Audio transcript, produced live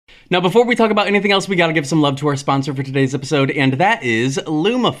Now, before we talk about anything else, we gotta give some love to our sponsor for today's episode, and that is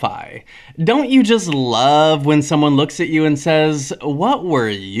Lumify. Don't you just love when someone looks at you and says, "What were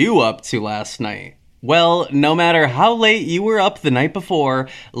you up to last night?" Well, no matter how late you were up the night before,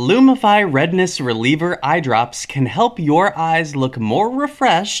 Lumify Redness Reliever Eye Drops can help your eyes look more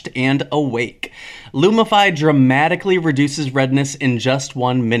refreshed and awake. Lumify dramatically reduces redness in just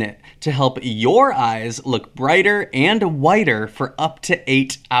 1 minute to help your eyes look brighter and whiter for up to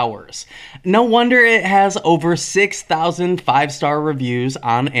 8 hours. No wonder it has over 6,000 5-star reviews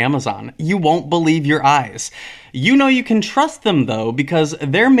on Amazon. You won't believe your eyes. You know you can trust them though because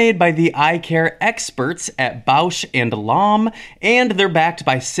they're made by the eye care experts at Bausch & Lomb and they're backed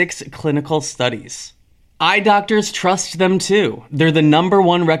by 6 clinical studies. Eye doctors trust them too. They're the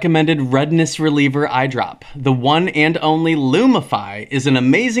 #1 recommended redness reliever eye drop. The one and only Lumify is an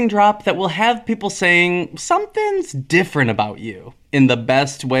amazing drop that will have people saying something's different about you in the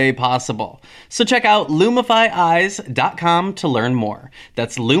best way possible. So check out LumifyEyes.com to learn more.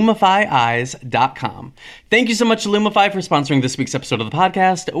 That's LumifyEyes.com. Thank you so much to Lumify for sponsoring this week's episode of the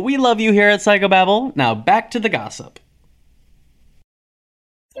podcast. We love you here at Psychobabble. Now back to the gossip.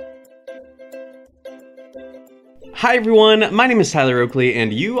 Hi everyone, my name is Tyler Oakley,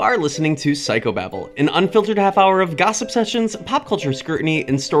 and you are listening to Psychobabble, an unfiltered half hour of gossip sessions, pop culture scrutiny,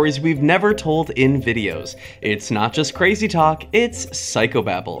 and stories we've never told in videos. It's not just crazy talk, it's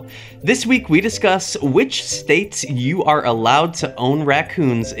Psychobabble. This week we discuss which states you are allowed to own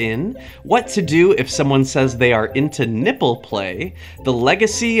raccoons in, what to do if someone says they are into nipple play, the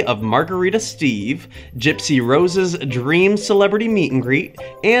legacy of Margarita Steve, Gypsy Rose's dream celebrity meet and greet,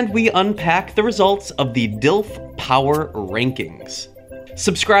 and we unpack the results of the DILF Power Rankings.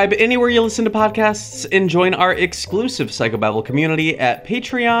 Subscribe anywhere you listen to podcasts and join our exclusive Psychobabble community at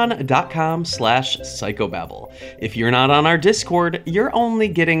patreon.com/psychobabble. If you're not on our Discord, you're only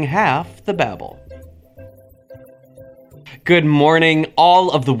getting half the babble. Good morning,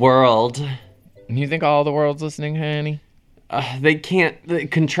 all of the world. You think all the world's listening, honey? They can't,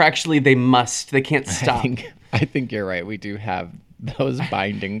 contractually they must. They can't stop. I think you're right. We do have those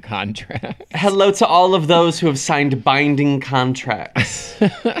binding contracts. Hello to all of those who have signed binding contracts.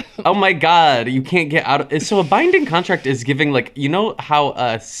 Oh my god, you can't get out of... So a binding contract is giving, like, you know how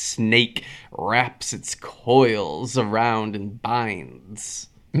a snake wraps its coils around and binds?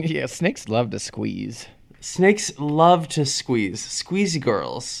 Yeah, snakes love to squeeze. Snakes love to squeeze. Squeezy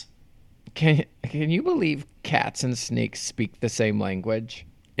girls. Can you believe cats and snakes speak the same language?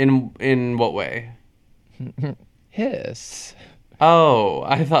 In what way? Hiss. Oh,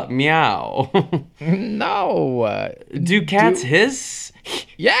 I thought meow. No. Do cats hiss?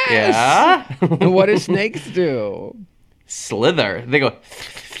 Yes. Yeah? What do snakes do? Slither. They go...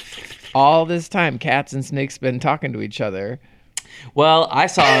 All this time, cats and snakes been talking to each other. Well, I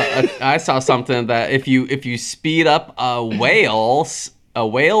saw something that if you speed up a whale's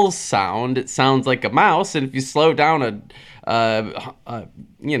sound, it sounds like a mouse, and if you slow down a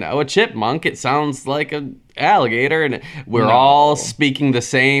chipmunk, it sounds like a alligator, and we're all speaking the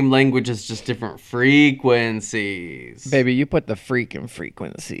same language, it's just different frequencies. Baby, you put the freak in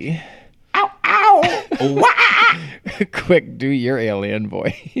frequency. Ow, ow, wah! Quick, do your alien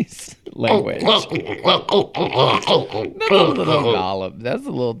voice language. That's a little Gollum. That's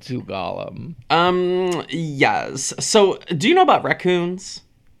a little too Gollum. Yes. So, do you know about raccoons?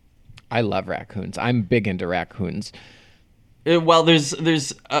 I love raccoons. I'm big into raccoons. Well, there's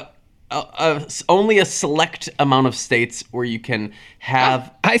only a select amount of states where you can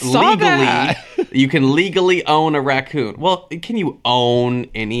have you can legally own a raccoon. Well, can you own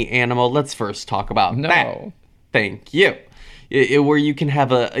any animal? Let's first talk about that. Thank you. Where you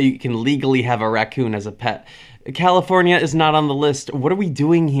can legally have a raccoon as a pet. California is not on the list. What are we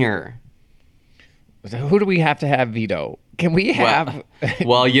doing here? Who do we have to have veto? Can we have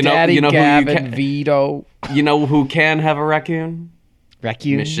Daddy Gavin veto? You know who can have a raccoon?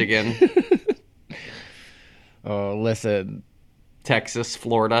 Raccoon? Michigan. Oh, listen. Texas,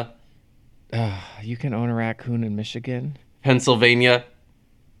 Florida. You can own a raccoon in Michigan? Pennsylvania.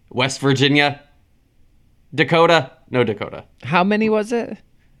 West Virginia. Dakota. No, Dakota. How many was it?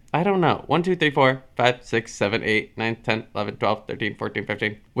 I don't know. 1, 2, 3, 4, 5, 6, 7, 8, 9, 10, 11, 12, 13, 14,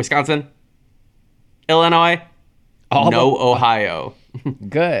 15. Wisconsin. Illinois. Ohio.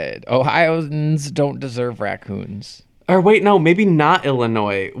 Good. Ohioans don't deserve raccoons. Or wait, no, maybe not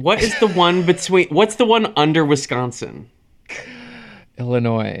Illinois. What is the one what's the one under Wisconsin?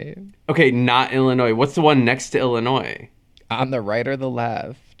 Illinois. Okay, not Illinois. What's the one next to Illinois? On the right or the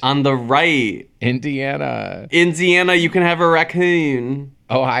left? On the right. Indiana. Indiana, you can have a raccoon.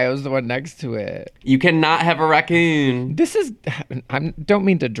 Ohio's the one next to it. You cannot have a raccoon. This is, I don't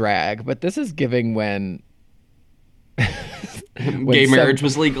mean to drag, but this is giving when Gay marriage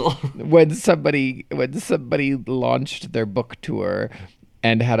was legal. when somebody launched their book tour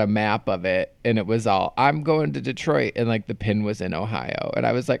and had a map of it, and it was all, I'm going to Detroit, and like the pin was in Ohio, and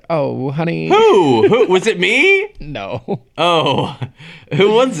I was like, oh honey, Who was it? Me? no, Oh,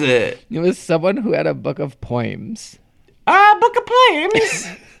 who was it? it was someone who had a book of poems. Book of poems.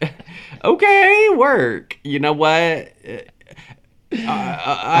 Okay, work. You know what?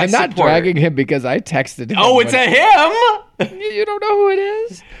 I'm not dragging him because I texted him. Oh, it's a him. You don't know who it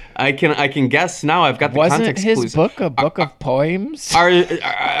is? I can guess now. I've got the Wasn't context his clues. book a book of poems?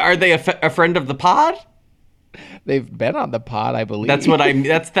 Are they a friend of the pod? They've been on the pod, I believe. That's what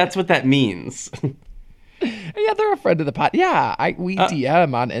that's what that means. Yeah, they're a friend of the pod. Yeah, we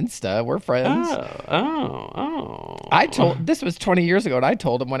DM on Insta. We're friends. Oh. This was 20 years ago, and I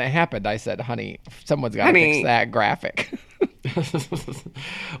told him when it happened. I said, honey, someone's got to fix that graphic.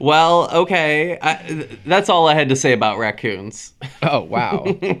 Well, okay. That's all I had to say about raccoons. Oh, wow.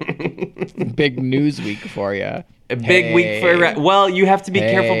 Big news week for you. A big week for... Well, you have to be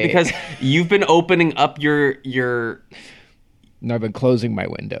careful because you've been opening up your... No, I've been closing my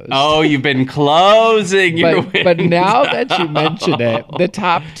windows. Oh, you've been closing your windows. But now that you mention it, the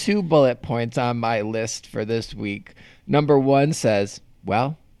top 2 bullet points on my list for this week. Number 1 says,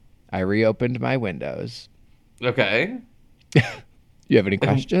 well, I reopened my windows. Okay. You have any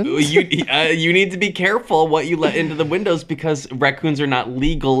questions? You need to be careful what you let into the windows because raccoons are not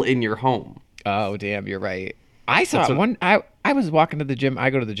legal in your home. Oh, damn, you're right. I saw I was walking to the gym.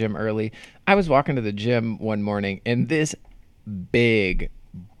 I go to the gym early. I was walking to the gym one morning, and this big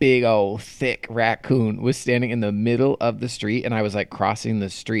old thick raccoon was standing in the middle of the street, and I was like crossing the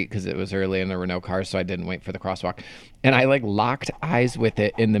street because it was early and there were no cars, so I didn't wait for the crosswalk. And I like locked eyes with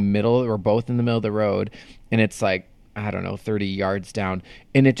it in the middle. We're both in the middle of the road, and it's like, I don't know, 30 yards down,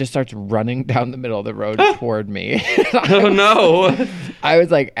 and it just starts running down the middle of the road toward me. Oh no. I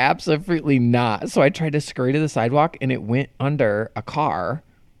was like, absolutely not. So I tried to scurry to the sidewalk, and it went under a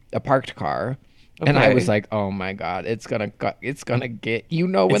parked car. Okay. And I was like, oh my God, it's gonna get, when it's gonna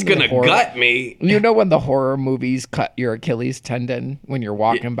gut me. You know when the horror movies cut your Achilles tendon when you're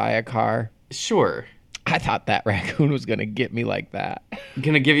walking by a car? Sure. I thought that raccoon was gonna get me like that.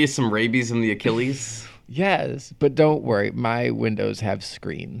 Gonna give you some rabies in the Achilles? Yes, but don't worry, my windows have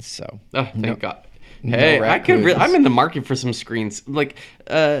screens, so. Oh, thank God. Hey, I'm in the market for some screens. Like,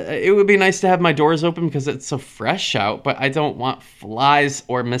 it would be nice to have my doors open because it's so fresh out, but I don't want flies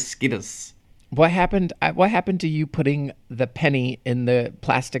or mosquitoes. What happened to you putting the penny in the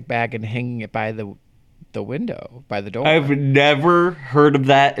plastic bag and hanging it by the window, by the door? I've never heard of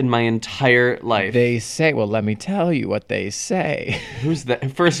that in my entire life. They say, well, let me tell you what they say. Who's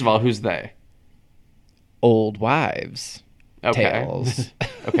that? First of all, who's they? Old wives' Okay. tales.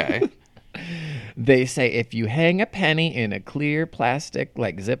 Okay. They say if you hang a penny in a clear plastic,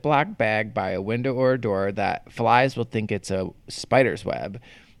 like Ziploc bag by a window or a door, that flies will think it's a spider's web,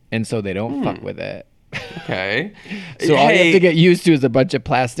 and so they don't fuck with it. Okay. So all you have to get used to is a bunch of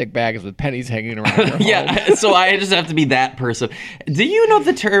plastic bags with pennies hanging around your home. Yeah, so I just have to be that person. Do you know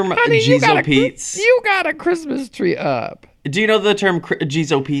the term Jizo Pete's? You got a Christmas tree up. Do you know the term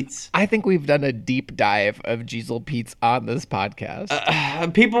Jizo Pete's? I think we've done a deep dive of Jizo Pete's on this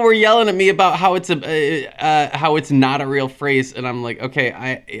podcast. People were yelling at me about how it's not a real phrase, and I'm like,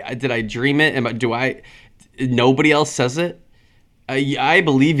 okay, did I dream it? Nobody else says it? I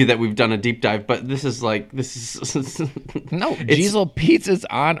believe you that we've done a deep dive, but this is no, Jizo Pete's is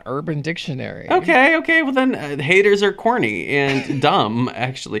on Urban Dictionary. Okay. Well, then haters are corny and dumb.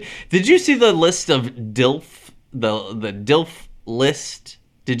 Actually, did you see the list of DILF? The DILF list.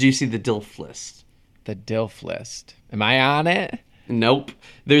 Did you see the DILF list? The DILF list. Am I on it? Nope.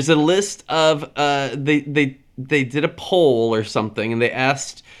 There's a list of they did a poll or something, and they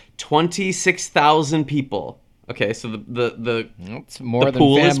asked 26,000 people. Okay, so it's more the than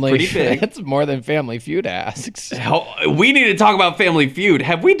pool family, is pretty big. It's more than Family Feud asks. We need to talk about Family Feud.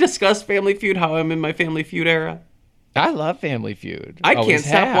 Have we discussed Family Feud? How I'm in my Family Feud era? I love Family Feud. I can't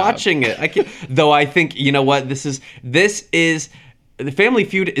stop watching it. I can't. Though I think, you know what, this is the Family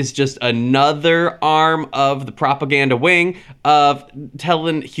Feud is just another arm of the propaganda wing of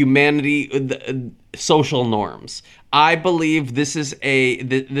telling humanity the social norms. I believe this is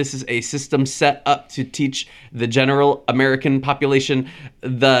a system set up to teach the general American population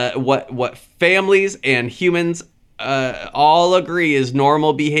what families and humans all agree is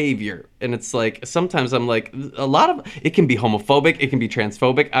normal behavior. And it's like, sometimes I'm like, a lot of it can be homophobic, it can be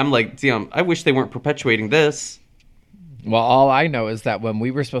transphobic. I'm like, damn, I wish they weren't perpetuating this. Well, all I know is that when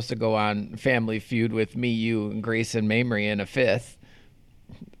we were supposed to go on Family Feud with me, you, and Grace and Mamrie in a fifth,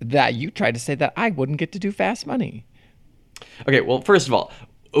 that you tried to say that I wouldn't get to do Fast Money. Okay, well, first of all,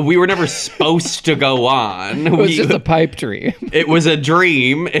 we were never supposed to go on. It was just a pipe dream. It was a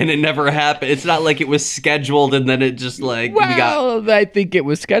dream, and it never happened. It's not like it was scheduled, and then it just like we got. I think it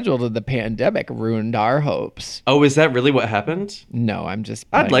was scheduled, and the pandemic ruined our hopes. Oh, is that really what happened? No, I'm just.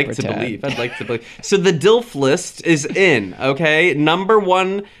 I'd like to believe. I'd like to believe. So the DILF list is in. Okay, number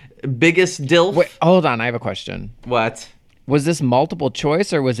one biggest DILF. Wait, hold on. I have a question. What? Was this multiple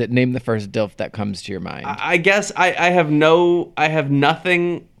choice, or was it name the first DILF that comes to your mind? I guess I have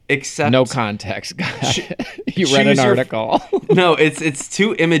nothing except no context. You read an article. No, it's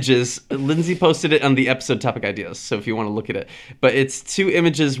two images. Lindsay posted it on the episode topic ideas, so if you want to look at it. But it's two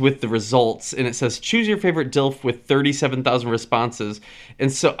images with the results, and it says choose your favorite DILF with 37,000 responses.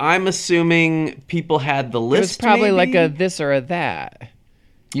 And so I'm assuming people had the list. It was probably maybe? like a this or a that.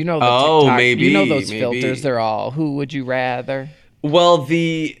 You know the TikTok, maybe. You know those filters, they're all, who would you rather? Well,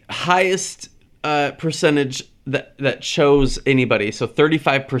 the highest percentage that chose anybody, so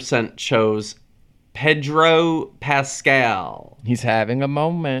 35% chose Pedro Pascal. He's having a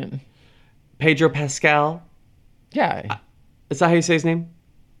moment. Pedro Pascal? Yeah. Is that how you say his name?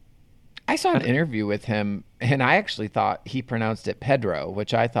 I saw an interview with him, and I actually thought he pronounced it Pedro,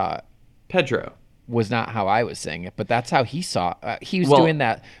 which I thought Pedro was not how I was saying it, but that's how he saw it. He was doing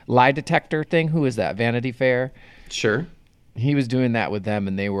that lie detector thing. Who is that? Vanity Fair? Sure. He was doing that with them,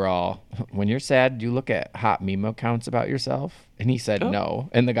 and they were all, when you're sad, do you look at hot meme accounts about yourself? And he said no.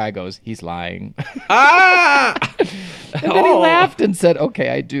 And the guy goes, he's lying. Ah! And then he laughed and said,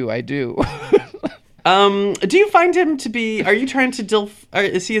 okay, I do. Do you find him to be, are you trying to DILF,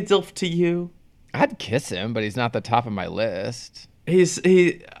 is he a DILF to you? I'd kiss him, but he's not the top of my list.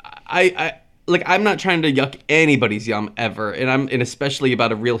 I'm not trying to yuck anybody's yum ever, and especially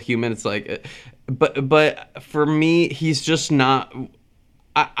about a real human. It's like, but for me, he's just not.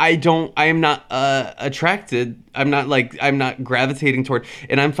 I am not attracted. I'm not gravitating toward,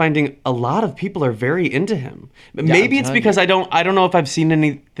 and I'm finding a lot of people are very into him. Maybe it's because I don't know if I've seen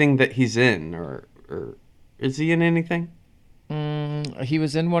anything that he's in, or is he in anything? He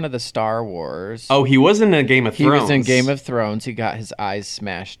was in one of the Star Wars. Oh, he was in a Game of Thrones. He was in Game of Thrones. He got his eyes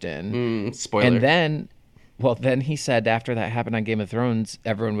smashed in. Spoiler. And then he said after that happened on Game of Thrones,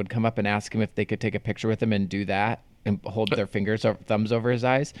 everyone would come up and ask him if they could take a picture with him and do that and hold their thumbs over his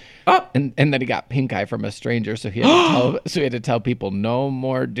eyes. And then he got pink eye from a stranger, so he had to tell people no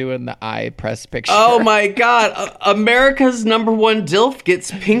more doing the eye press picture. Oh my God! America's number one DILF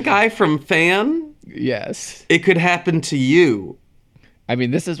gets pink eye from fan. Yes. It could happen to you. I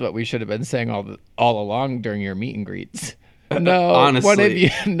mean, this is what we should have been saying all along during your meet and greets. No, honestly,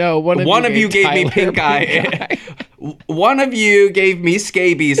 one of you gave me pink eye. One of you gave me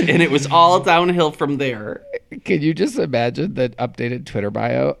scabies, and it was all downhill from there. Can you just imagine the updated Twitter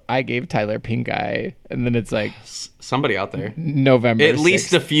bio? I gave Tyler pink eye, and then it's like somebody out there. November. At 6th,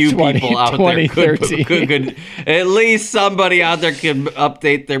 least a few people out there could. At least somebody out there could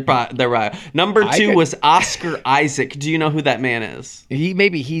update their bio. Number 2 was Oscar Isaac. Do you know who that man is?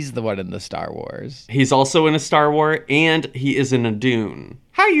 He's the one in the Star Wars. He's also in a Star Wars, and he is in a Dune.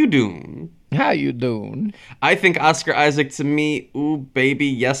 How you doing? How you doing? I think Oscar Isaac, to me, ooh, baby,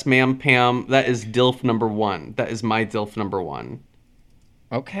 yes, ma'am, Pam, that is DILF number 1. That is my DILF number 1.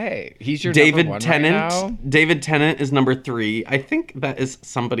 Okay. He's your David number 1 Tennant. right now? David Tennant is number 3. I think that is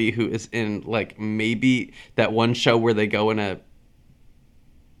somebody who is in, like, maybe that one show where they go in a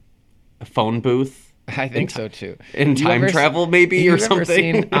phone booth. I think so, too. In time travel, maybe, or something. Have you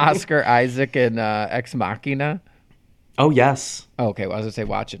ever seen Oscar Isaac in Ex Machina? Oh, yes. Okay, well, I was going to say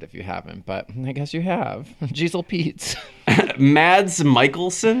watch it if you haven't, but I guess you have. Giselle Pete's. Mads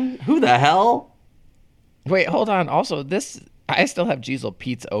Mikkelsen? Who the hell? Wait, hold on. Also, I still have Giselle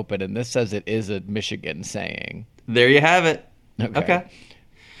Pete's open, and this says it is a Michigan saying. There you have it. Okay.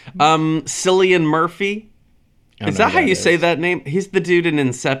 Cillian Murphy. Is that how you say that name? He's the dude in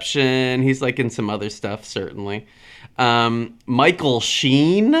Inception. He's like in some other stuff, certainly. Michael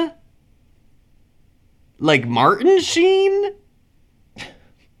Sheen. Like Martin Sheen?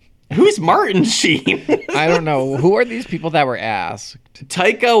 Who's Martin Sheen? I don't know. Who are these people that were asked?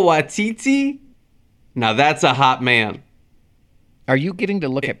 Taika Waititi? Now that's a hot man. Are you getting to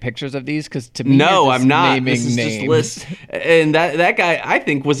look at pictures of these? Because to me, no, I'm not. This is just list. And that guy, I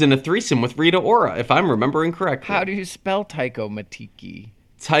think, was in a threesome with Rita Ora, if I'm remembering correctly. How do you spell Taika Waititi?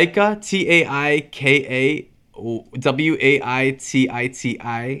 Taika, Taika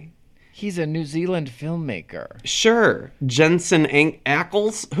Waititi. He's a New Zealand filmmaker. Sure. Jensen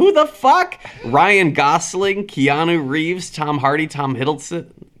Ackles? Who the fuck? Ryan Gosling, Keanu Reeves, Tom Hardy, Tom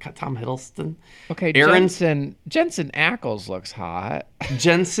Hiddleston. Okay, Aaron... Jensen Ackles looks hot.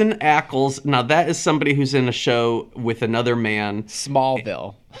 Jensen Ackles. Now, that is somebody who's in a show with another man.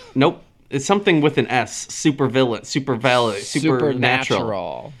 Smallville. Nope. It's something with an S. Supernatural.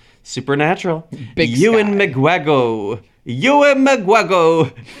 Supernatural. Big Ewan Sky. McGregor. Ewan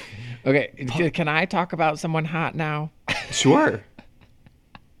McGregor. Okay, can I talk about someone hot now? Sure.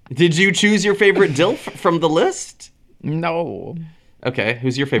 Did you choose your favorite DILF from the list? No. Okay,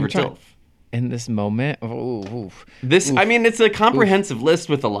 who's your favorite DILF? In this moment? I mean, it's a comprehensive list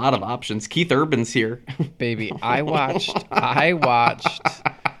with a lot of options. Keith Urban's here. Baby, I watched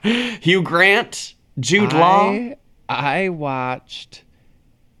Hugh Grant, Jude Law. I watched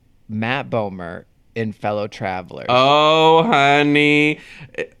Matt Bomer in Fellow Travelers. Oh, honey.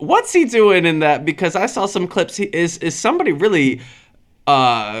 What's he doing in that? Because I saw some clips. Is somebody really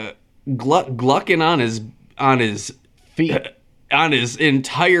glucking on his feet, on his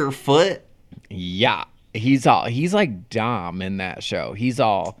entire foot? Yeah. He's like Dom in that show. He's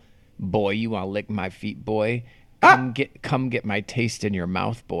all, boy, you want to lick my feet, boy? Come get my taste in your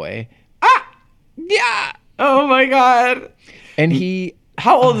mouth, boy. Yeah. Oh my God. And he...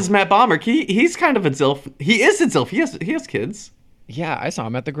 How old is Matt Bomer? He's kind of a DILF. He is a DILF. He has kids. Yeah, I saw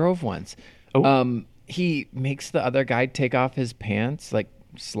him at the Grove once. Oh. He makes the other guy take off his pants, like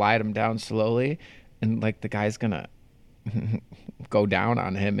slide him down slowly, and like the guy's gonna go down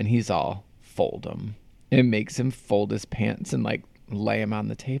on him, and he's all fold him. It makes him fold his pants and like lay him on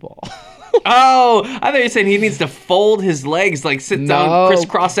the table. Oh, I thought you were saying he needs to fold his legs, like sit down,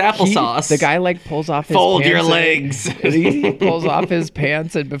 crisscross applesauce. The guy like pulls off his fold pants. Your legs. He pulls off his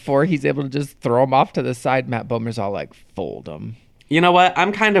pants, and before he's able to just throw them off to the side, Matt Bomer's all like, fold them. You know what?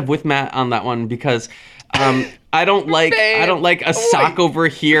 I'm kind of with Matt on that one because I don't like a sock over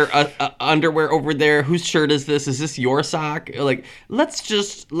here, underwear over there. Whose shirt is this? Is this your sock? Like, let's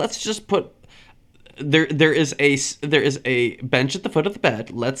just put. There is a bench at the foot of the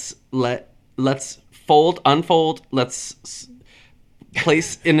bed. Let's fold, unfold. Let's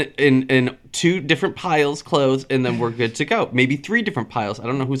place in two different piles clothes, and then we're good to go. Maybe 3 different piles. I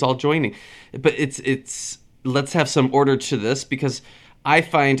don't know who's all joining, but it's let's have some order to this because I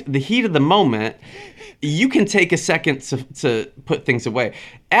find the heat of the moment. You can take a second to put things away.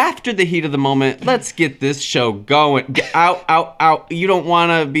 After the heat of the moment, let's get this show going. Get out. You don't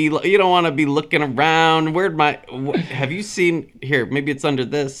want to be looking around. Have you seen here? Maybe it's under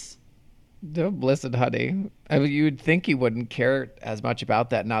this. Don't listen, honey. I mean, you would think you wouldn't care as much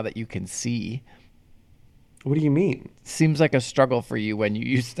about that now that you can see. What do you mean? Seems like a struggle for you when you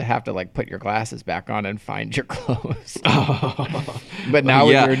used to have to like put your glasses back on and find your clothes. Oh. But now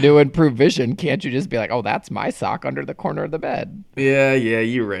with your new improved vision, can't you just be like, oh, that's my sock under the corner of the bed? Yeah,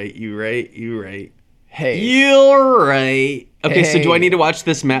 you're right. Hey. You're right. Okay, Hey. So do I need to watch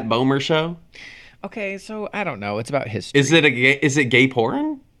this Matt Bomer show? Okay, so I don't know. It's about history. Is it gay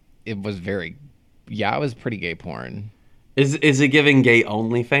porn? It was it was pretty gay porn. Is it giving gay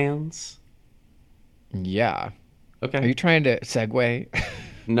OnlyFans? Yeah. Okay. Are you trying to segue?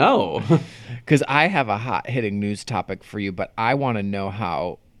 No. Because I have a hot-hitting news topic for you, but I want to know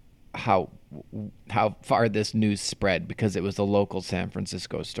how far this news spread because it was a local San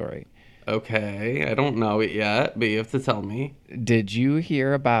Francisco story. Okay, I don't know it yet, but you have to tell me. Did you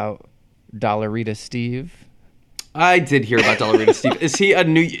hear about Dollarita Steve? I did hear about Dollarita Steve. Is he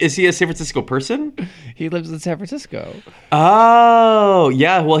a San Francisco person? He lives in San Francisco. Oh,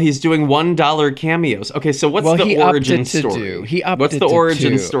 yeah. Well, he's doing $1 cameos. Okay, so what's the origin story? What's the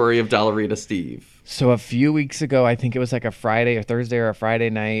origin story of Dollarita Steve? So a few weeks ago, I think it was like a Friday or Thursday or a Friday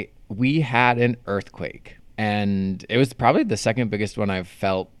night, we had an earthquake. And it was probably the second biggest one I've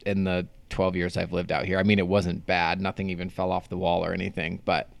felt in the 12 years I've lived out here. I mean, it wasn't bad. Nothing even fell off the wall or anything.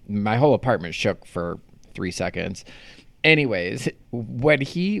 But my whole apartment shook for 3 seconds. Anyways, where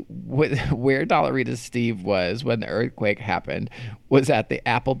Dollarita Steve was when the earthquake happened was at the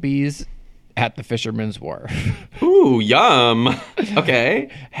Applebee's at the Fisherman's Wharf. Ooh, yum. Okay.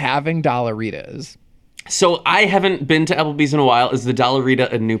 Having Dollaritas. So I haven't been to Applebee's in a while. Is the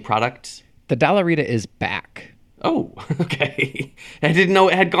Dollarita a new product? The Dollarita is back. Oh, okay. I didn't know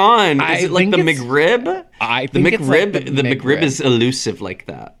it had gone. Is it like the McRib? I think it's like the McRib is elusive like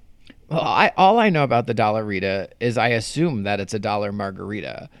that. Well, all I know about the Dollarita is I assume that it's a dollar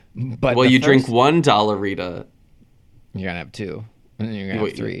margarita. But you drink one Dollarita. You're gonna have 2, and then you're gonna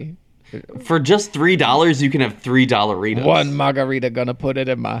have 3. For just $3, you can have 3 Dollaritas. One margarita, gonna put it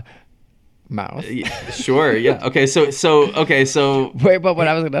in my mouth. Sure, yeah. Okay, so Wait, but what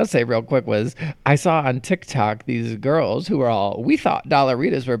I was gonna say real quick was I saw on TikTok these girls who were all, we thought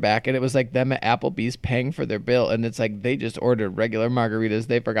Dollaritas were back, and it was like them at Applebee's paying for their bill, and it's like they just ordered regular margaritas.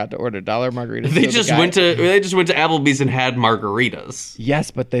 They forgot to order dollar margaritas. They just went to Applebee's and had margaritas.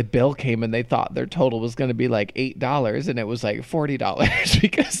 Yes, but the bill came and they thought their total was going to be like $8, and it was like $40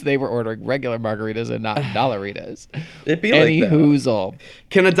 because they were ordering regular margaritas and not Dollaritas. It'd be like that. Hoozle.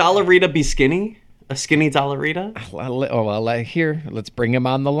 Can a Dollarita be skinny? A skinny Dollarita? Here, let's bring him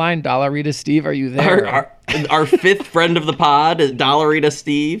on the line. Dollarita Steve, are you there? Our fifth friend of the pod, Dollarita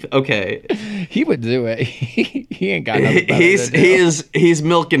Steve. Okay, he would do it. He ain't got nothing better to do. He's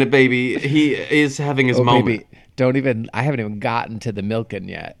milking it, baby. He is having his moment. Baby, I haven't even gotten to the milking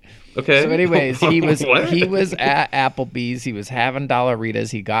yet. Okay. So anyways, he was at Applebee's. He was having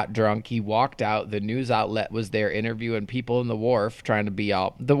Dollaritas. He got drunk. He walked out. The news outlet was there interviewing people in the wharf, trying to be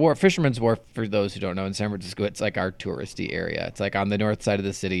out. The wharf, Fisherman's Wharf, for those who don't know, in San Francisco, it's like our touristy area. It's like on the north side of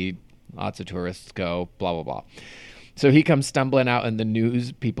the city. Lots of tourists go, blah, blah, blah. So he comes stumbling out, and the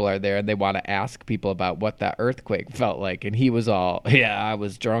news people are there, and they want to ask people about what that earthquake felt like. And he was all, yeah, I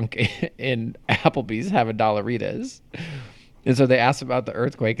was drunk in Applebee's having Dollaritas. And so they asked about the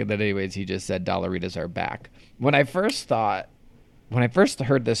earthquake, and then anyways, he just said Dollaritas are back. When I first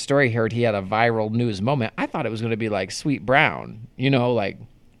heard this story, heard he had a viral news moment, I thought it was going to be like Sweet Brown, like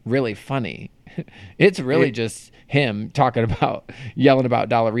really funny. It's really just him yelling about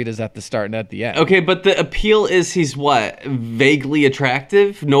Dollaritas at the start and at the end. Okay, but the appeal is he's what? Vaguely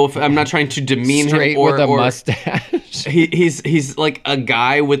attractive? No, I'm not trying to demean Straight him. With a mustache. He's like a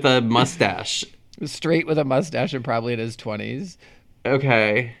guy with a mustache. Straight with a mustache and probably in his 20s.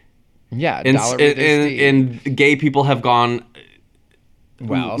 Okay. Yeah, and gay people have gone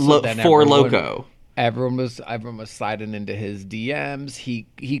for loco. Everyone was sliding into his DMs.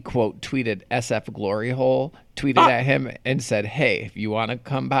 He quote tweeted SF Glory Hole, tweeted at him and said, "Hey, if you want to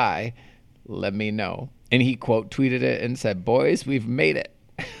come by, let me know." And he quote tweeted it and said, "Boys, we've made it."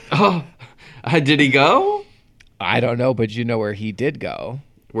 Oh, did he go? I don't know, but you know where he did go.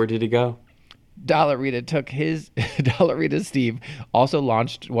 Where did he go? Dollarita took his Dollarita Steve also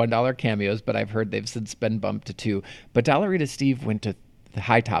launched $1 cameos, but I've heard they've since been bumped to $2. But Dollarita Steve went to the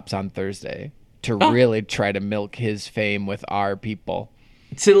High Tops on Thursday to really try to milk his fame with our people.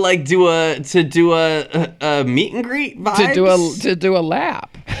 To like do a meet and greet vibes? To do a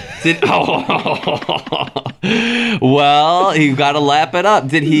lap. Well, you got to lap it up.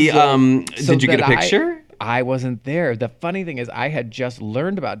 Did he? Did you get a picture? I wasn't there. The funny thing is, I had just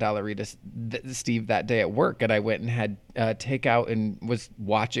learned about Dollarita Steve that day at work, and I went and had takeout and was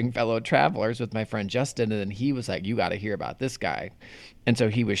watching Fellow Travelers with my friend Justin, and then he was like, "You got to hear about this guy," and so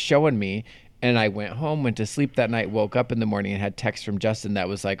he was showing me. And I went home, went to sleep that night, woke up in the morning and had text from Justin that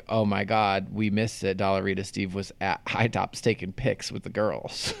was like, "Oh my God, we missed it. Dollarita Steve was at High Tops taking pics with the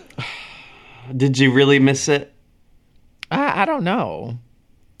girls." Did you really miss it? I don't know.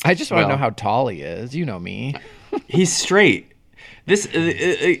 I just want to know how tall he is. You know me. He's straight. He's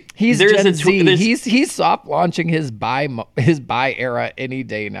Gen Z. He's soft launching his bi era any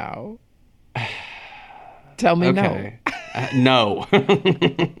day now. Tell me no. No.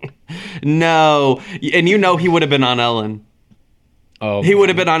 No. And he would have been on Ellen. Oh, he would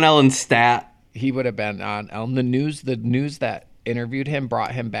have been on Ellen's stat. He would have been on Ellen. The news that interviewed him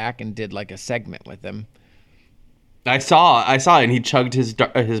brought him back and did like a segment with him. I saw it, and he chugged his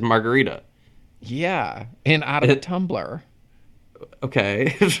margarita. Yeah, and out of a tumbler.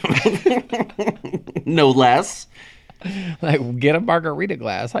 Okay. No less. Like, get a margarita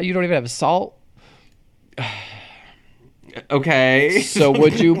glass. How, you don't even have salt? Okay. So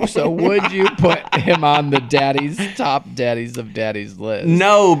would you put him on the top daddies of daddies list?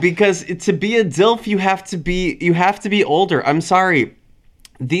 No, because to be a DILF you have to be older. I'm sorry.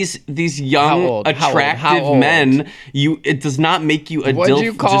 These young attractive men, it does not make you a What'd DILF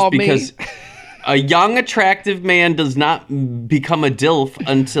you call just because me? A young attractive man does not become a DILF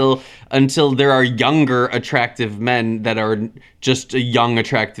until there are younger attractive men that are just young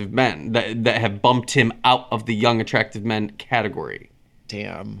attractive men that have bumped him out of the young attractive men category.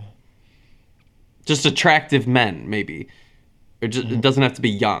 Damn. Just attractive men, maybe. It doesn't have to be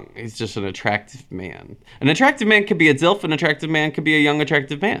young. He's just an attractive man. An attractive man could be a DILF. An attractive man could be a young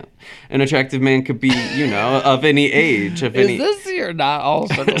attractive man. An attractive man could be, of any age. Is this your not all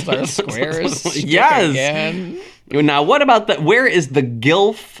circles are squares? Yes. Again? Now, what about that? Where is the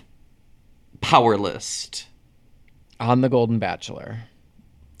GILF power list? On the Golden Bachelor.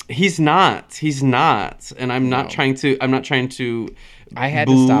 He's not. And I'm not trying to. I had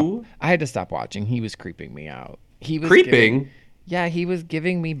to stop watching. He was creeping me out. He was creeping. Yeah, he was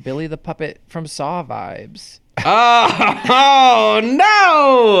giving me Billy the Puppet from Saw vibes. Oh,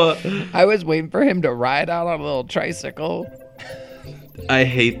 no! I was waiting for him to ride out on a little tricycle. I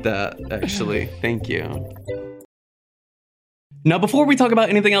hate that, actually. Thank you. Now, before we talk about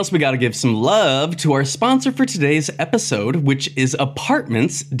anything else, we gotta give some love to our sponsor for today's episode, which is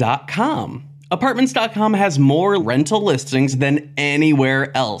Apartments.com. Apartments.com has more rental listings than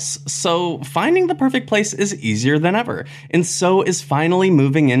anywhere else, so finding the perfect place is easier than ever. And so is finally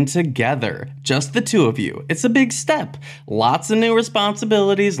moving in together. Just the two of you. It's a big step. Lots of new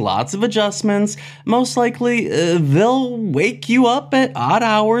responsibilities, lots of adjustments. Most likely, they'll wake you up at odd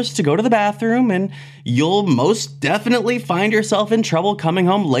hours to go to the bathroom, and you'll most definitely find yourself in trouble coming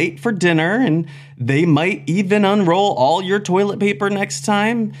home late for dinner, and they might even unroll all your toilet paper next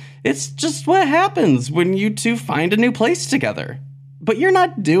time. It's just what happens when you two find a new place together. But you're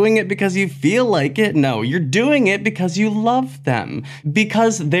not doing it because you feel like it. No, you're doing it because you love them,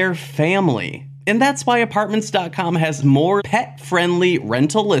 because they're family. And that's why Apartments.com has more pet-friendly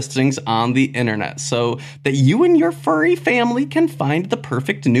rental listings on the internet, so that you and your furry family can find the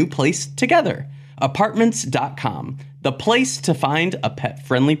perfect new place together. Apartments.com, the place to find a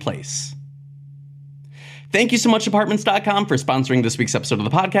pet-friendly place. Thank you so much, Apartments.com, for sponsoring this week's episode of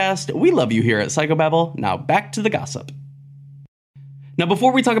the podcast. We love you here at Psychobabble. Now back to the gossip. Now,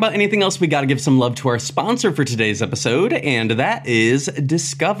 before we talk about anything else, we gotta give some love to our sponsor for today's episode, and that is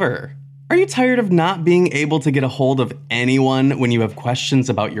Discover. Are you tired of not being able to get a hold of anyone when you have questions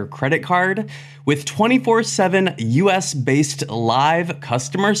about your credit card? With 24/7 US-based live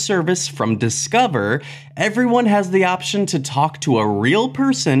customer service from Discover, everyone has the option to talk to a real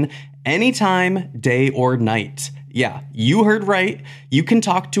person anytime, day or night. Yeah, you heard right. You can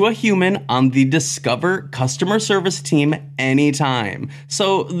talk to a human on the Discover customer service team anytime.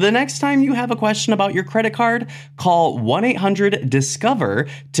 So the next time you have a question about your credit card, call 1-800-DISCOVER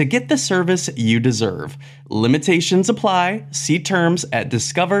to get the service you deserve. Limitations apply. See terms at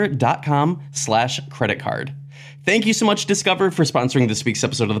discover.com/creditcard. Thank you so much, Discover, for sponsoring this week's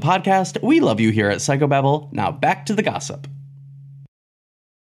episode of the podcast. We love you here at Psychobabble. Now back to the gossip.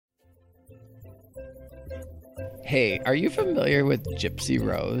 Hey, are you familiar with Gypsy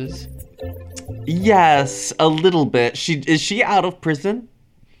Rose? Yes, a little bit. Is she out of prison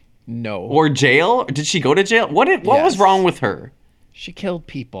No. or jail? Did she go to jail? What was Yes. wrong with her? She killed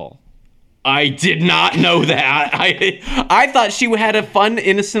people. I did not know that. I thought she had a fun,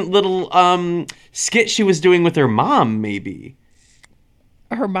 innocent little skit she was doing with her mom, maybe.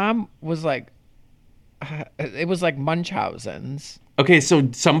 Her mom was like, it was like Munchausen's. Okay, so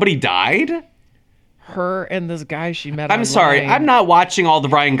somebody died? Her and this guy she met. I'm sorry, I'm not watching all the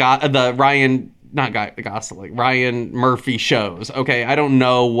Ryan Murphy shows. Okay, I don't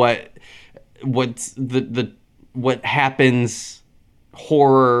know what happens,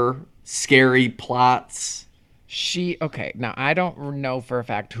 horror, scary plots. Okay, now I don't know for a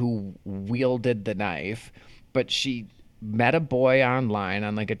fact who wielded the knife, but she met a boy online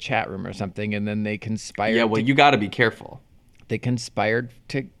on like a chat room or something, and then they conspired. Yeah, well, you got to be careful. They conspired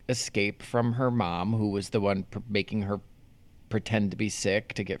to escape from her mom, who was the one making her pretend to be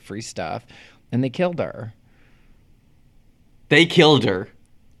sick to get free stuff, and they killed her. They killed her.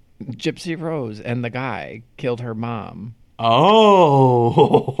 Gypsy Rose and the guy killed her mom. Oh.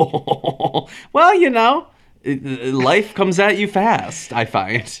 Well, you know, life comes at you fast, I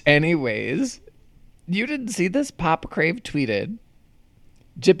find. Anyways, you didn't see this? Pop Crave tweeted,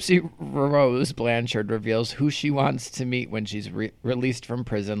 Gypsy Rose Blanchard reveals who she wants to meet when she's released from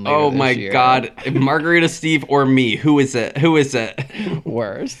prison later this year. Oh my God. Margarita Steve or me? Who is it?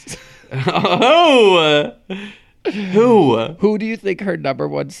 Worst. Oh. Who do you think her number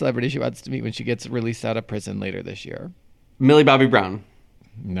one celebrity she wants to meet when she gets released out of prison later this year? Millie Bobby Brown.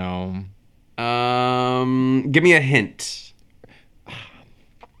 No. Give me a hint.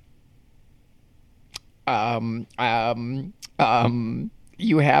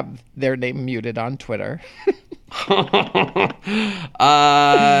 You have their name muted on Twitter.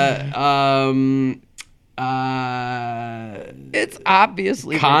 It's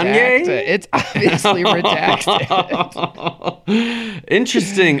obviously Kanye? redacted. It's obviously redacted.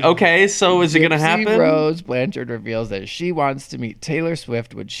 Interesting. Okay, so is it going to happen? Rose Blanchard reveals that she wants to meet Taylor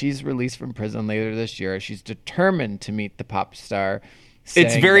Swift when she's released from prison later this year. She's determined to meet the pop star.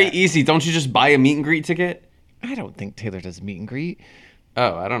 It's very easy. Don't you just buy a meet and greet ticket? I don't think Taylor does meet and greet.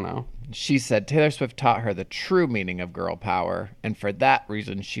 Oh, I don't know. She said Taylor Swift taught her the true meaning of girl power, and for that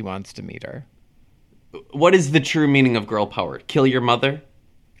reason, she wants to meet her. What is the true meaning of girl power? Kill your mother?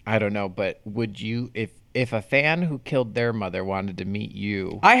 I don't know, but would you, if a fan who killed their mother wanted to meet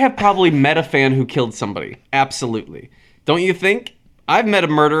you? I have probably met a fan who killed somebody. Absolutely. Don't you think? I've met a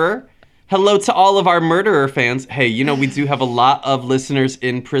murderer. Hello to all of our murderer fans. Hey, you know, we do have a lot of listeners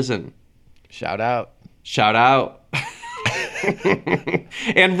in prison. Shout out. Shout out.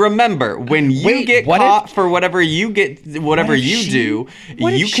 And remember, when you get caught for whatever you do,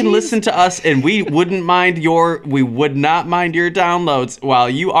 you can listen to us and we would not mind your downloads while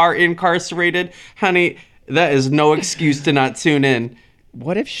you are incarcerated. Honey, that is no excuse to not tune in.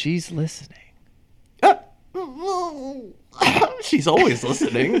 What if she's listening? She's always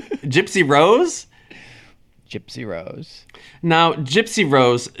listening. Gypsy Rose? Gypsy Rose. Now, Gypsy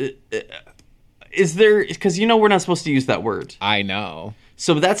Rose, is there, because you know we're not supposed to use that word. I know.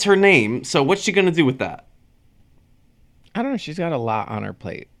 So that's her name. So what's she going to do with that? I don't know. She's got a lot on her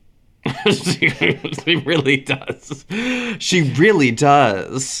plate. She really does. She really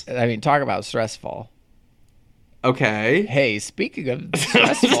does. I mean, talk about stressful. Okay. Hey, speaking of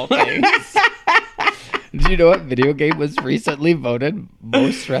stressful things, do you know what video game was recently voted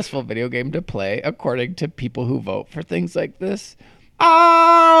most stressful video game to play according to people who vote for things like this?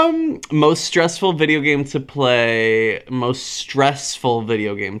 Most stressful video game to play. Most stressful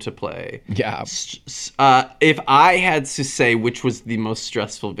video game to play. Yeah. If I had to say which was the most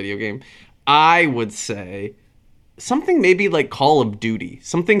stressful video game, I would say something maybe like Call of Duty.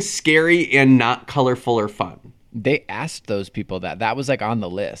 Something scary and not colorful or fun. They asked those people that. That was like on the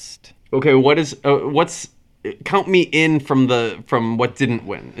list. Okay, what's count me in from what didn't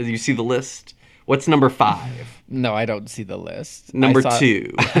win. As you see the list. What's number 5? No, I don't see the list. Number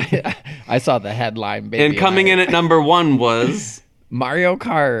 2. I saw the headline, baby. And coming in at number 1 was Mario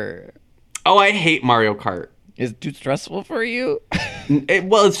Kart. Oh, I hate Mario Kart. Is it too stressful for you?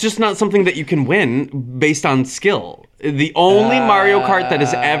 Well, it's just not something that you can win based on skill. The only Mario Kart that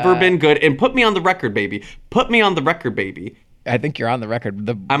has ever been good, and put me on the record, baby. Put me on the record, baby. I think you're on the record.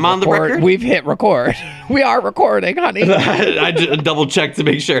 I'm on the record? We've hit record. We are recording, honey. I double checked to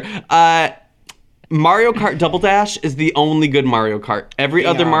make sure. Mario Kart Double Dash is the only good Mario Kart. Every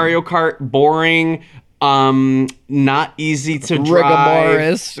other Mario Kart, boring, not easy to drive.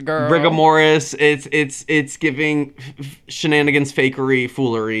 Rigamorous. It's giving shenanigans, fakery,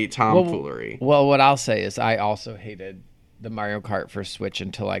 foolery, tomfoolery. Well, what I'll say is I also hated the Mario Kart for Switch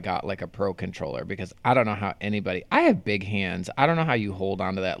until I got like a pro controller, because I don't know how I have big hands. I don't know how you hold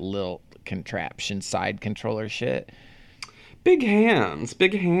onto that little contraption side controller shit. Big hands.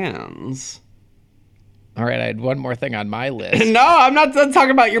 All right, I had one more thing on my list. No, I'm not done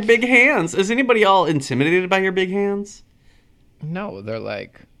talking about your big hands. Is anybody all intimidated by your big hands? No, they're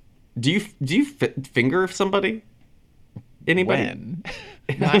like... Do you finger somebody? Anybody? When?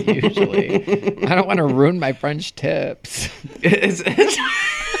 Not usually. I don't want to ruin my French tips.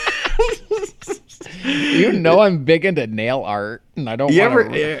 You know I'm big into nail art, and I don't want to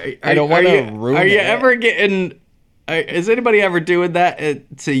ruin it. Are you ever getting... Is anybody ever doing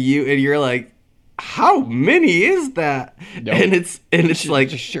that to you, and you're like, how many is that? Nope. And it's like,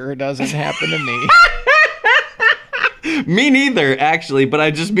 sure doesn't happen to me. Me neither, actually. But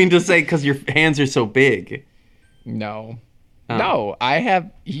I just mean to say, because your hands are so big. No, no, I have.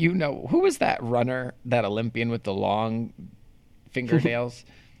 You know, who was that runner, that Olympian with the long fingernails?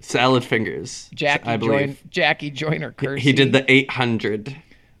 Salad fingers. Jackie Joyner Kersee. He did the 800.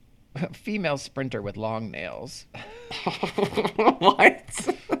 Female sprinter with long nails.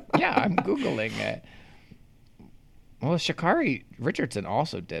 What? Yeah, I'm Googling it. Well, Sha'Carri Richardson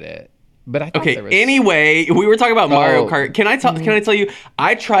also did it. But I thought there was... Anyway, we were talking about Mario Kart. Can I tell you,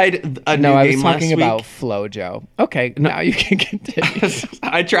 I tried a new game last week. No, I was talking about FloJo. Okay, now you can continue.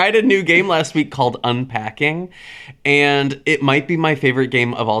 I tried a new game last week called Unpacking, and it might be my favorite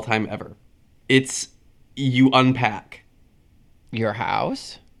game of all time ever. It's you unpack. Your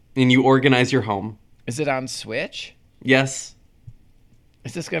house? And you organize your home. Is it on Switch? Yes.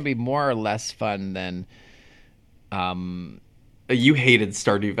 Is this going to be more or less fun than... You hated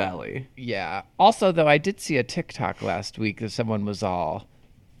Stardew Valley. Yeah. Also, though, I did see a TikTok last week that someone was all,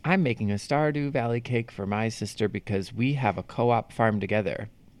 I'm making a Stardew Valley cake for my sister because we have a co-op farm together.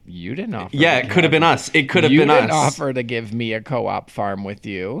 You didn't offer. Yeah, it could have been us. It could have been us. You didn't offer to give me a co-op farm with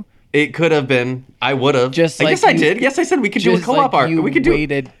you. It could have been. I would have. Just like yes, I did. Yes, I said we could do a co-op art. We could do.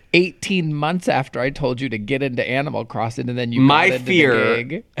 Waited 18 months after I told you to get into Animal Crossing, and then you got into the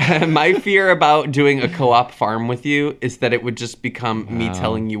gig. My fear about doing a co-op farm with you is that it would just become me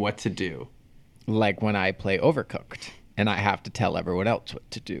telling you what to do. Like when I play Overcooked, and I have to tell everyone else what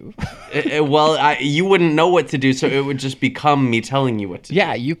to do. You wouldn't know what to do, so it would just become me telling you what to do.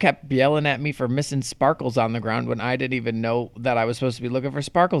 Yeah, you kept yelling at me for missing sparkles on the ground when I didn't even know that I was supposed to be looking for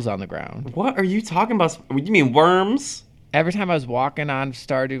sparkles on the ground. What are you talking about? You mean worms? Every time I was walking on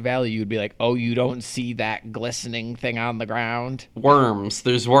Stardew Valley, you'd be like, "Oh, you don't see that glistening thing on the ground?" Worms.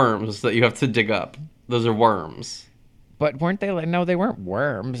 There's worms that you have to dig up. Those are worms. But weren't they like? No, they weren't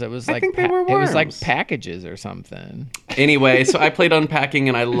worms. It was I like think they were it was like worms. packages or something. Anyway, so I played Unpacking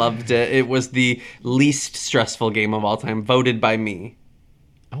and I loved it. It was the least stressful game of all time, voted by me.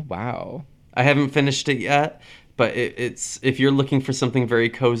 Oh wow. I haven't finished it yet, but it's if you're looking for something very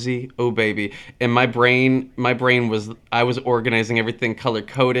cozy, oh baby. And my brain was I was organizing everything color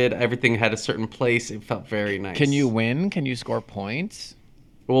coded. Everything had a certain place. It felt very nice. Can you win? Can you score points?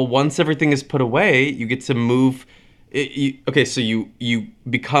 Well, once everything is put away, you get to move. Okay, so you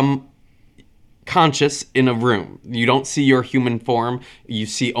become conscious in a room. You don't see your human form. You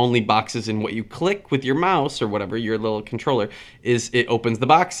see only boxes, and what you click with your mouse or whatever, your little controller, is it opens the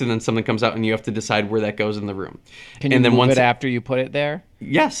box and then something comes out and you have to decide where that goes in the room. Can you and then move once it after you put it there?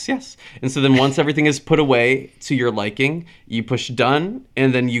 Yes. And so then once everything is put away to your liking, you push done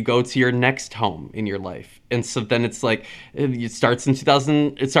and then you go to your next home in your life. And so then it's like it starts in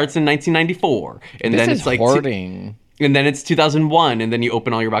 1994 and This then is it's like hoarding. and then it's 2001, and then you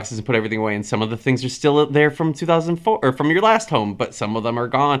open all your boxes and put everything away, and some of the things are still there from 2004 or from your last home, but some of them are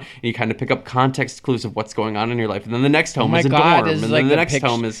gone, and you kind of pick up context clues of what's going on in your life. And then the next home is a dorm, and then the next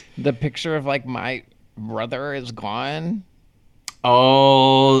home is the picture of like my brother is gone.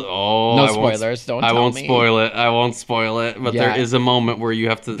 Oh! No spoilers. Don't tell me. I won't spoil it. But there is a moment where you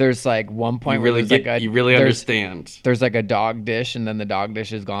have to. There's like one point you where you really understand. There's like a dog dish, and then the dog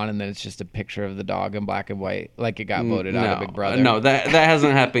dish is gone, and then it's just a picture of the dog in black and white, like it got voted out of Big Brother. No, that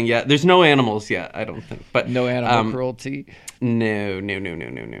hasn't happened yet. There's no animals yet, I don't think. But no animal cruelty. No.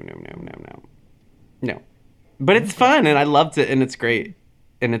 But it's fun, and I loved it, and it's great.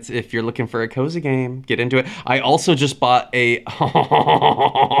 And it's if you're looking for a cozy game, get into it. I also just bought a.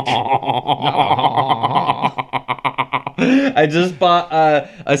 I just bought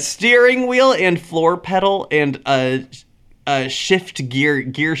a steering wheel and floor pedal and a shift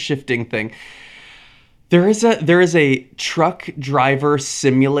gear shifting thing. There is a truck driver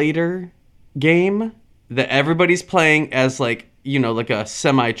simulator game that everybody's playing as like a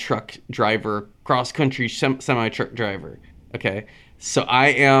semi truck driver, cross country semi truck driver. Okay. So I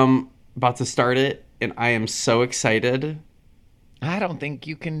am about to start it, and I am so excited. I don't think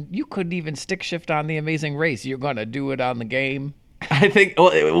you can. You couldn't even stick shift on The Amazing Race. You're gonna do it on the game. I think.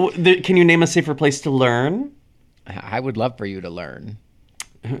 Well, can you name a safer place to learn? I would love for you to learn.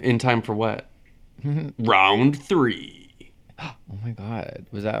 In time for what? Round 3. Oh my god,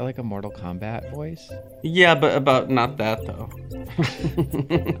 was that like a Mortal Kombat voice? Yeah, but about not that though.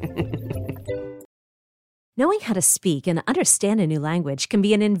 Knowing how to speak and understand a new language can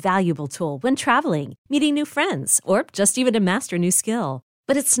be an invaluable tool when traveling, meeting new friends, or just even to master a new skill.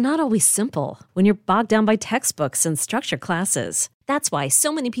 But it's not always simple when you're bogged down by textbooks and structured classes. That's why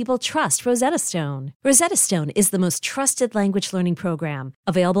so many people trust Rosetta Stone. Rosetta Stone is the most trusted language learning program,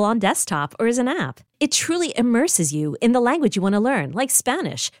 available on desktop or as an app. It truly immerses you in the language you want to learn, like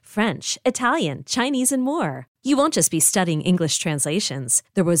Spanish, French, Italian, Chinese, and more. You won't just be studying English translations.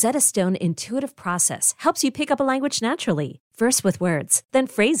 The Rosetta Stone intuitive process helps you pick up a language naturally, first with words, then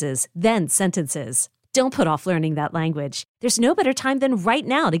phrases, then sentences. Don't put off learning that language. There's no better time than right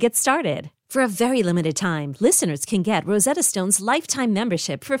now to get started. For a very limited time, listeners can get Rosetta Stone's lifetime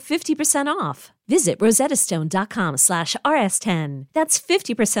membership for 50% off. Visit rosettastone.com/rs10. That's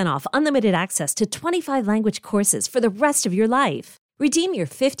 50% off unlimited access to 25 language courses for the rest of your life. Redeem your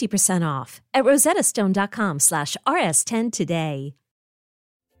 50% off at rosettastone.com/rs10 today.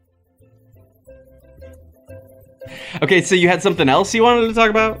 Okay, so you had something else you wanted to talk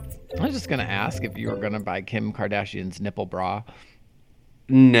about? I was just gonna ask if you were gonna buy Kim Kardashian's nipple bra.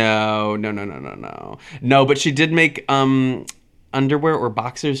 No. No, but she did make underwear or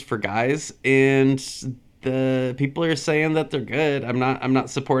boxers for guys, and the people are saying that they're good. I'm not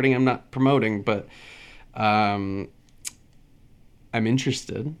supporting, I'm not promoting, but I'm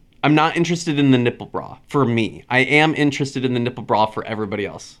interested. I'm not interested in the nipple bra for me. I am interested in the nipple bra for everybody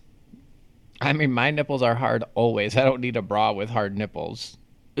else. I mean, my nipples are hard always. I don't need a bra with hard nipples.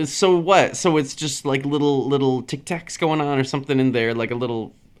 So what? So it's just like little Tic Tacs going on or something in there, like a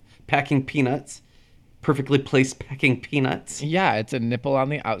little packing peanuts, perfectly placed packing peanuts. Yeah, it's a nipple on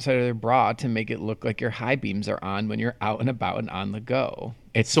the outside of their bra to make it look like your high beams are on when you're out and about and on the go.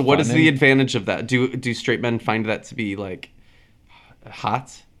 It's so what is the advantage of that? Do straight men find that to be like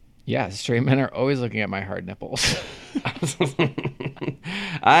hot? Yeah, straight men are always looking at my hard nipples.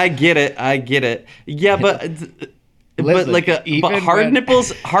 I get it. Yeah, but Listen, but hard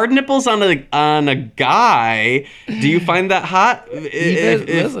nipples on a guy. Do you find that hot?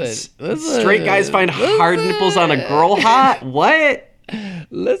 Listen, straight guys find hard nipples on a girl hot? What?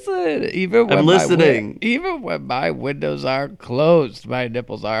 Listen, even when I'm listening. Even when my windows are closed, my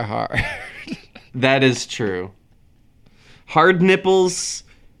nipples are hard. That is true. Hard nipples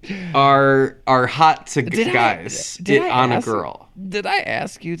are hot to guys on a girl. Did I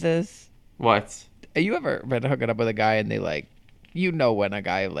ask you this? What? Have you ever been hooking up with a guy and they like, when a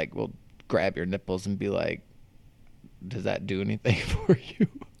guy like will grab your nipples and be like, does that do anything for you?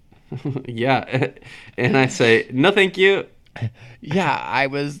 Yeah, and I say no, thank you. Yeah, I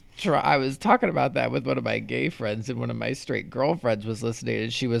was talking about that with one of my gay friends, and one of my straight girlfriends was listening,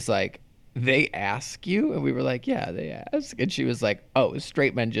 and she was like, they ask you? And we were like, yeah, they ask. And she was like, oh,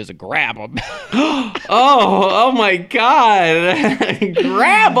 straight men just grab them. oh my God.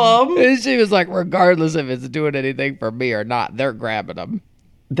 Grab them? And she was like, regardless if it's doing anything for me or not, they're grabbing them.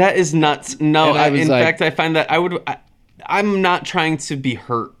 That is nuts. No, in like, fact, I find that I'm not trying to be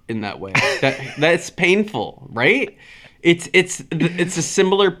hurt in that way. That's painful, right? It's a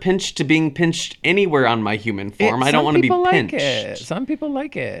similar pinch to being pinched anywhere on my human form. I don't want to be pinched. Some people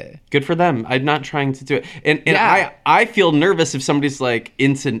like it. Good for them. I'm not trying to do it. And yeah. I feel nervous if somebody's like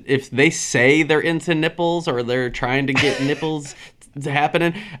if they say they're into nipples or they're trying to get nipples to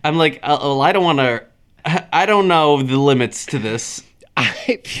happening. I'm like, I don't want to. I don't know the limits to this.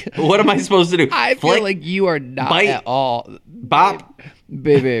 What am I supposed to do? I feel like you are not bite, at all. Bop.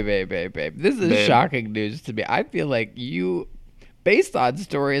 Babe. This is shocking news to me. I feel like you, based on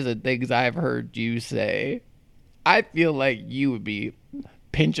stories and things I've heard you say, I feel like you would be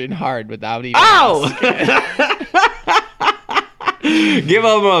pinching hard without even asking. Give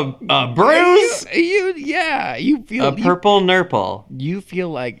him a bruise. You feel a purple nurple. You feel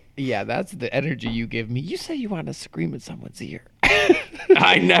like, that's the energy you give me. You say you want to scream in someone's ear.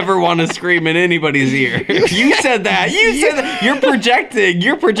 I never want to scream in anybody's ear. You said that. You're projecting.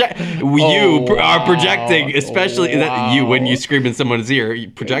 You are projecting, especially that you when you scream in someone's ear.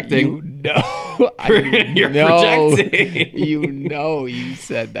 You're projecting. You're projecting. You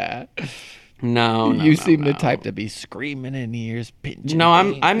said that. No, you seem the type to be screaming in ears, pinching. No,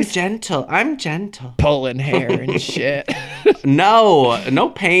 I'm gentle. I'm gentle. Pulling hair and shit.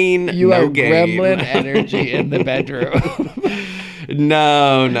 No pain. You no are game. gremlin energy in the bedroom.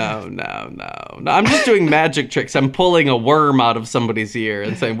 No. I'm just doing magic tricks. I'm pulling a worm out of somebody's ear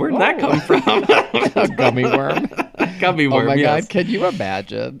and saying, "Where'd that come from?" A gummy worm. Gummy worm. Oh my yes. God! Can you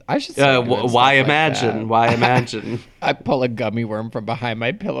imagine? I should. Why imagine? Why imagine? I pull a gummy worm from behind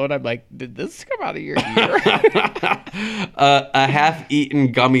my pillow and I'm like, "Did this come out of your ear?" A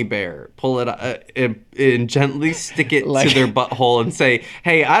half-eaten gummy bear. Pull it and gently stick it to their butthole and say,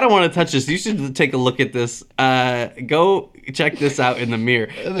 "Hey, I don't want to touch this. You should take a look at this. Go check this out in the mirror."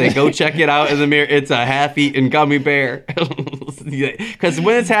 They go check it out in the mirror. It's a half-eaten gummy bear. Because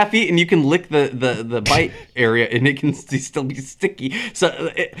when it's half-eaten, you can lick the bite area and it can still be sticky. So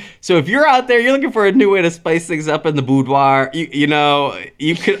if you're out there, you're looking for a new way to spice things up in the boudoir.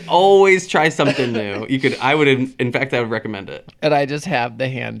 You could always try something new. I would recommend it. And I just have the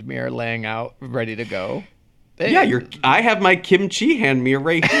hand mirror laying out, ready to go. Yeah, I have my kimchi hand mirror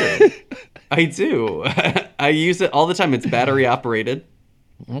right here. I do. I use it all the time. It's battery operated.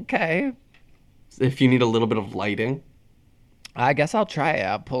 Okay. If you need a little bit of lighting. I guess I'll try it.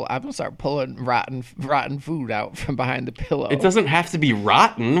 I'm gonna start pulling rotten food out from behind the pillow. It doesn't have to be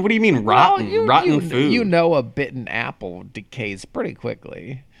rotten. What do you mean rotten? Rotten food. A bitten apple decays pretty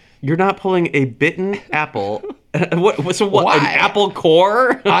quickly. You're not pulling a bitten apple. What? Why? An apple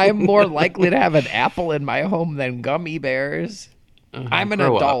core? I'm more likely to have an apple in my home than gummy bears. I'm an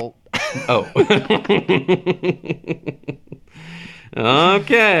adult. Oh.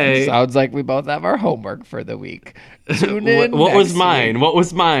 Okay. Sounds like we both have our homework for the week. Tune in. What was mine? What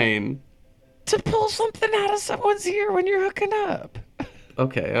was mine? To pull something out of someone's ear when you're hooking up.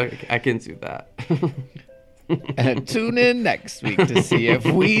 Okay, I can do that. And tune in next week to see if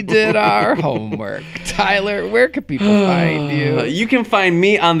we did our homework. Tyler, where can people find you? You can find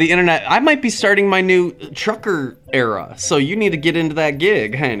me on the internet. I might be starting my new trucker era, so you need to get into that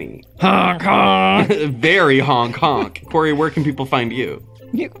gig, honey. Honk, honk. Very honk, honk. Corey, where can people find you?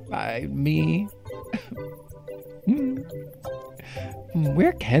 You can find me.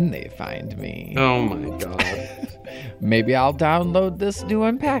 Where can they find me? Oh my God. Maybe I'll download this new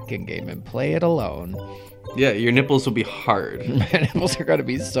unpacking game and play it alone. Yeah, your nipples will be hard. My nipples are going to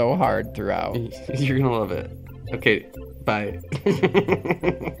be so hard throughout. You're going to love it. Okay, bye.